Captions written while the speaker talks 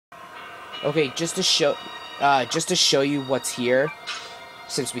Okay, just to show you what's here,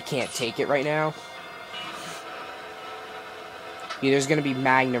 since we can't take it right now. Yeah, there's gonna be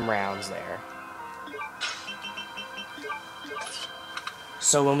Magnum rounds there.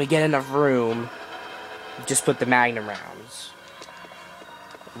 So when we get enough room, just put the Magnum rounds.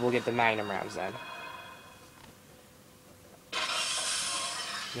 We'll get the Magnum rounds then.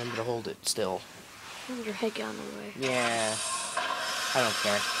 Remember to hold it still. Your head got in the way. Yeah. I don't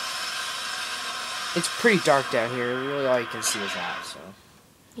care. It's pretty dark down here. Really all you can see is that, so.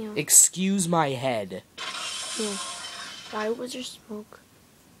 Yeah. Excuse my head. Yeah. Why was there smoke?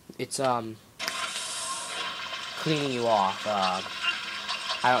 It's, cleaning you off. I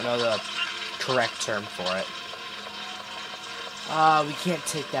don't know the correct term for it. We can't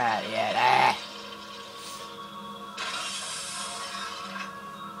take that yet. Ah.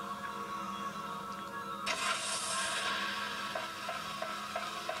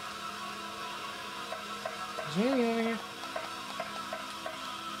 Is there anything over here?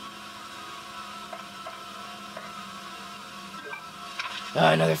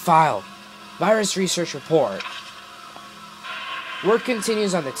 Another file. Virus research report. Work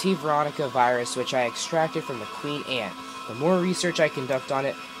continues on the T. Veronica virus, which I extracted from the queen ant. The more research I conduct on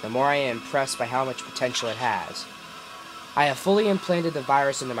it, the more I am impressed by how much potential it has. I have fully implanted the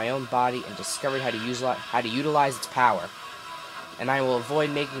virus into my own body and discovered how to utilize its power. And I will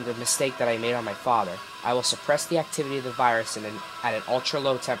avoid making the mistake that I made on my father. I will suppress the activity of the virus at an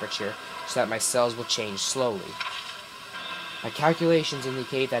ultra-low temperature so that my cells will change slowly. My calculations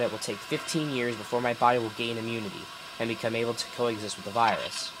indicate that it will take 15 years before my body will gain immunity and become able to coexist with the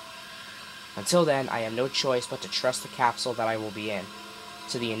virus. Until then, I have no choice but to trust the capsule that I will be in,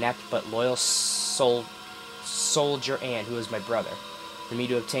 to the inept but loyal soldier ant who is my brother. For me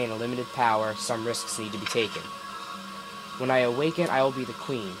to obtain a limited power, some risks need to be taken. When I awaken, I will be the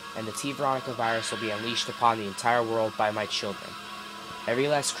queen, and the T. Veronica virus will be unleashed upon the entire world by my children. Every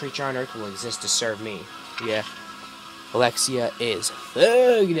last creature on Earth will exist to serve me. Yeah. Alexia is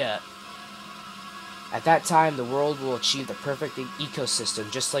thugged up. At that time, the world will achieve the perfect ecosystem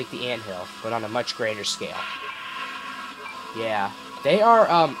just like the anthill, but on a much greater scale. Yeah. They are,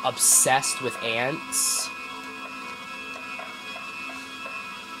 obsessed with ants.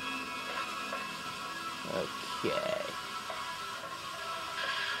 Okay.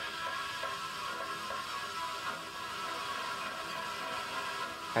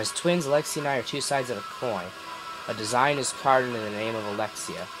 As twins, Alexia and I are two sides of a coin. A design is carved into the name of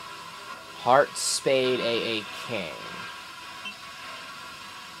Alexia. Heart, spade, AA, king.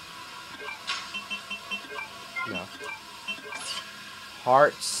 No.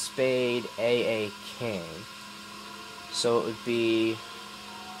 Heart, spade, AA, king. So it would be...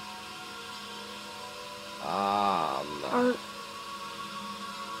 Heart.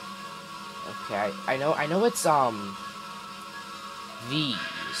 Okay, I know it's, these.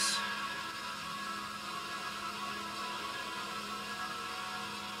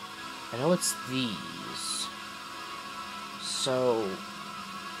 I know it's these. So,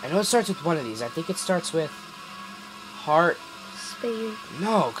 I know it starts with one of these. I think it starts with heart. Spade.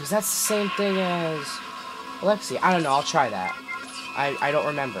 No, because that's the same thing as Alexia. I don't know. I'll try that. I don't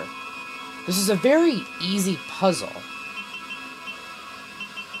remember. This is a very easy puzzle.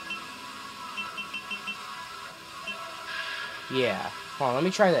 Yeah. Hold on, let me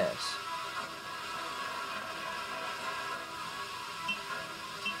try this.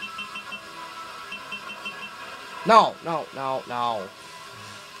 No. Let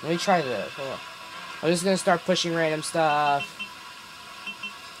me try this. Hold on. I'm just gonna start pushing random stuff.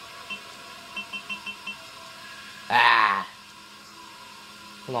 Ah.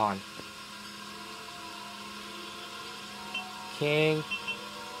 Hold on. King.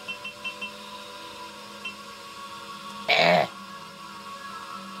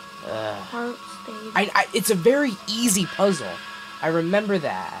 Heart, spade. It's a very easy puzzle. I remember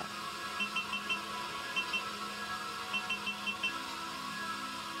that.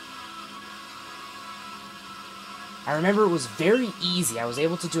 I remember it was very easy. I was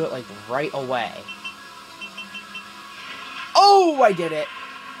able to do it, like, right away. Oh, I did it!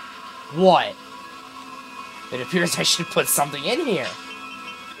 What? It appears I should put something in here.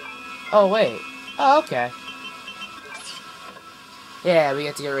 Oh, wait. Oh, okay. Yeah, we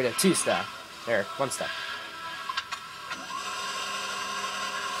get to get rid of 2 stuff. Or 1 stuff.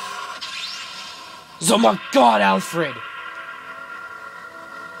 Oh my god, Alfred!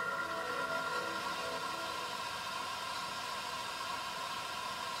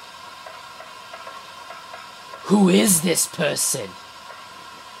 Who is this person?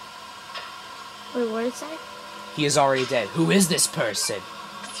 Wait, what did it say? He is already dead. Who is this person?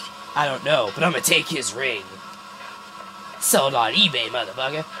 I don't know, but I'm gonna take his ring. Sell it on eBay,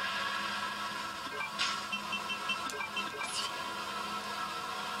 motherfucker.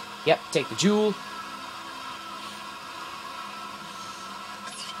 Yep, take the jewel.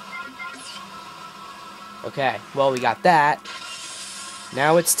 Okay, well, we got that.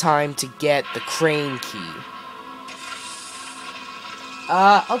 Now it's time to get the crane key.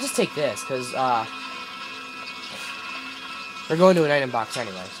 I'll just take this, because, we're going to an item box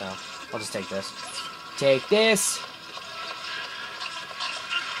anyway, so I'll just take this. Take this.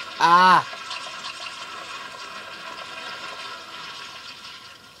 Ah!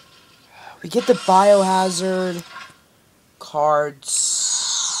 We get the biohazard card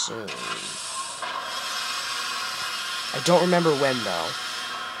soon. I don't remember when, though.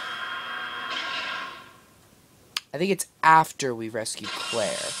 I think it's after we rescue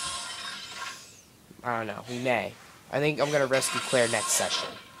Claire. I don't know. We may. I think I'm gonna rescue Claire next session.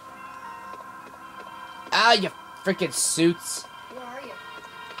 Ah, you freaking suits. Where are you?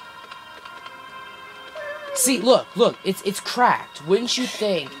 See, look, it's cracked. Wouldn't you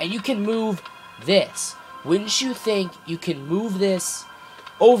think, and you can move this. Wouldn't you think you can move this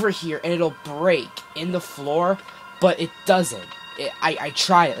over here and it'll break in the floor? But it doesn't. I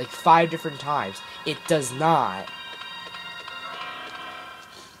tried it like 5 different times. It does not.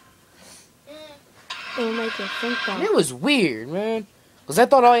 It'll make you think that. It was weird, man. Because I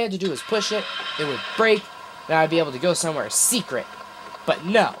thought all I had to do was push it, it would break, and I'd be able to go somewhere secret. But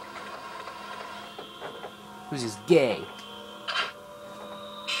no. Who's just gay?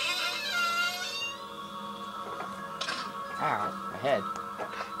 Ow, my head.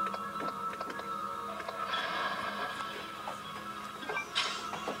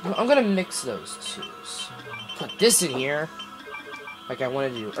 I'm gonna mix those two. So put this in here. Like I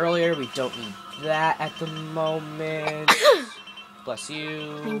wanted to do earlier. We don't need that at the moment. Bless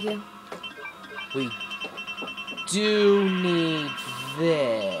you. Thank you. We do need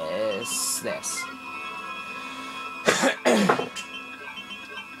this.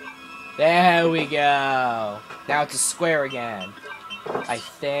 There we go. Now it's a square again. I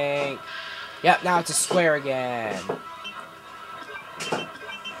think. Yep, now it's a square again.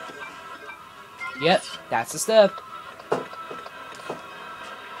 Yep, that's the step.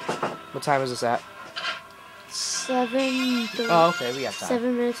 What time is this at? 7:30. Oh, okay, we got time.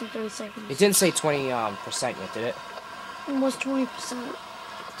 7 minutes and 30 seconds. It didn't say 20% yet, did it? Almost 20%.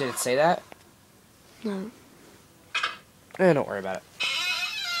 Did it say that? No. Don't worry about it.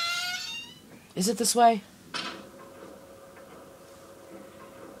 Is it this way?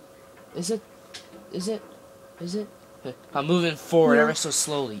 Is it? Is it? Is it? I'm moving forward ever so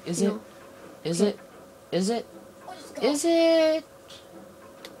slowly. Is it? Is it? Is it? Is it?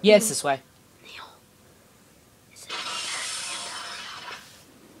 Yeah, it's this way. Neil. It's a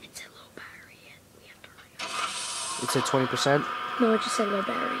low battery. We have to hurry up. It said 20%? No, it just said low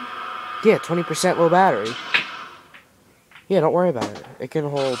battery. Yeah, 20% low battery. Yeah, don't worry about it. It can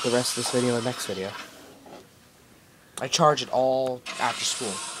hold the rest of this video and the next video. I charge it all after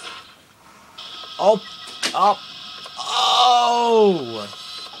school. Oh! Oh! Oh!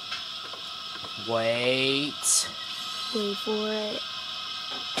 Wait. Wait for it.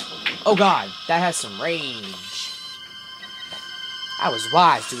 Oh god, that has some range. I was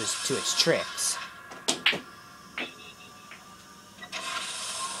wise to its tricks.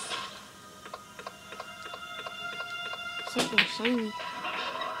 Something shiny.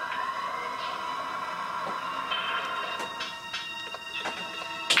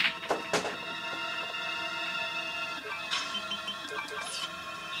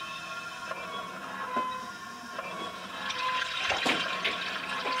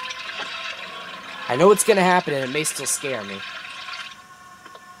 I know what's gonna happen and it may still scare me.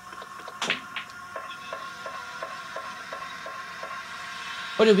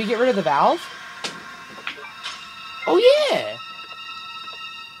 Oh, did we get rid of the valve? Oh, yeah!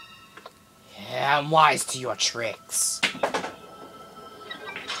 Yeah, I'm wise to your tricks.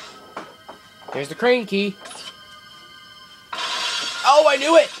 There's the crane key. Oh, I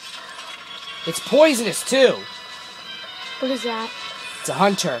knew it! It's poisonous, too. What is that? It's a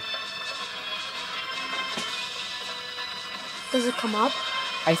hunter. Does it come up?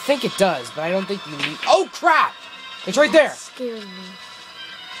 I think it does, but I don't think you need... Oh, crap! It's right there! That scared me.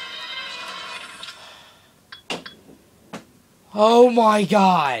 Oh, my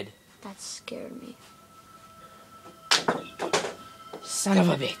God! That scared me. Son of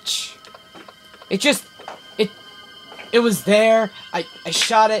a bitch. It just... It was there, I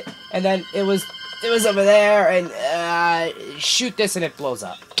shot it, and then it was over there, and, shoot this and it blows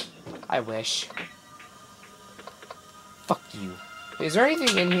up. I wish. Fuck you. Is there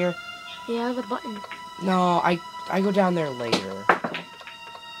anything in here? Yeah, the button. No, I go down there later.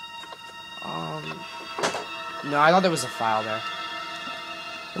 No, I thought there was a file there.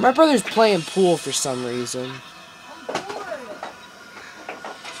 My brother's playing pool for some reason.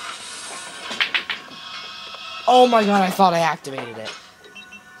 Oh my god, I thought I activated it.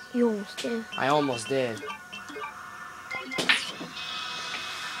 You almost did. I almost did.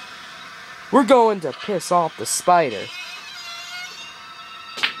 We're going to piss off the spider.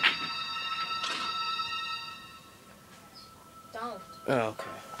 Don't. Okay.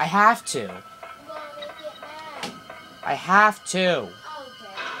 I have to. I'm gonna make it mad. I have to. Okay.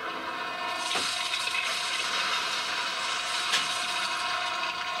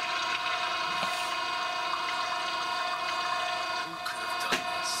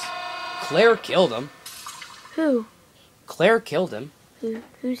 Claire killed him. Who? Claire killed him.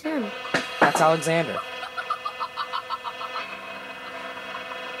 Who's him? That's Alexander. That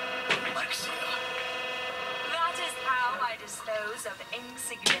is how I dispose of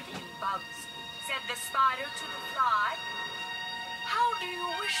insignificant bugs, said the spider to the fly. How do you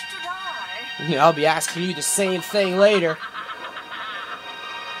wish to die? I'll be asking you the same thing later.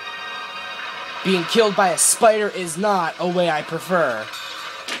 Being killed by a spider is not a way I prefer.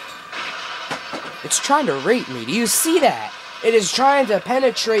 It's trying to rape me. Do you see that? It is trying to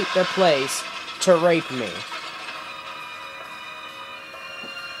penetrate the place to rape me.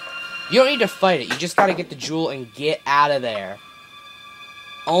 You don't need to fight it. You just gotta get the jewel and get out of there.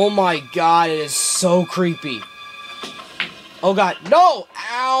 Oh my god, it is so creepy. Oh god, no!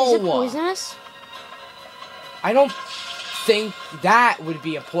 Ow! Is it poisonous? I don't think that would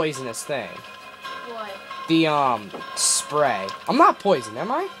be a poisonous thing. What? The, spray. I'm not poisoned,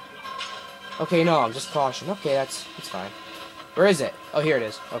 am I? Okay, no, I'm just caution. Okay, that's fine. Where is it? Oh, here it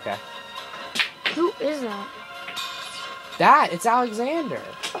is. Okay. Who is that? It's Alexander.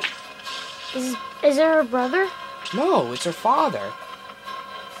 Is there a brother? No, it's her father.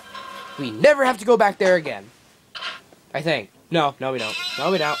 We never have to go back there again. I think. No, we don't.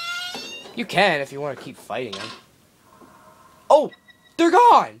 No, we don't. You can if you want to keep fighting them. Oh, they're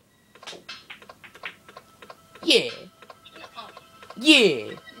gone. Yeah.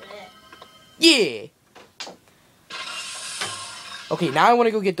 Yeah. Yeah. Okay, now I want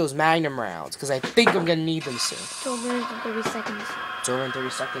to go get those Magnum rounds, because I think I'm going to need them soon. It's over in 30 seconds. It's over in 30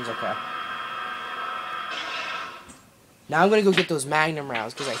 seconds? Okay. Now I'm going to go get those Magnum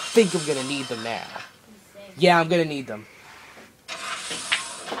rounds, because I think I'm going to need them now. Yeah, I'm going to need them.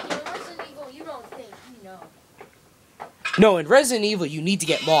 Resident Evil, you don't think you know. No, in Resident Evil, you need to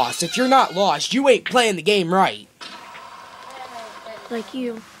get lost. If you're not lost, you ain't playing the game right. Like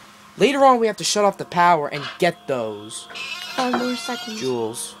you. Later on, we have to shut off the power and get those 5 more seconds.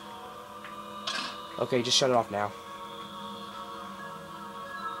 jewels. Okay, just shut it off now.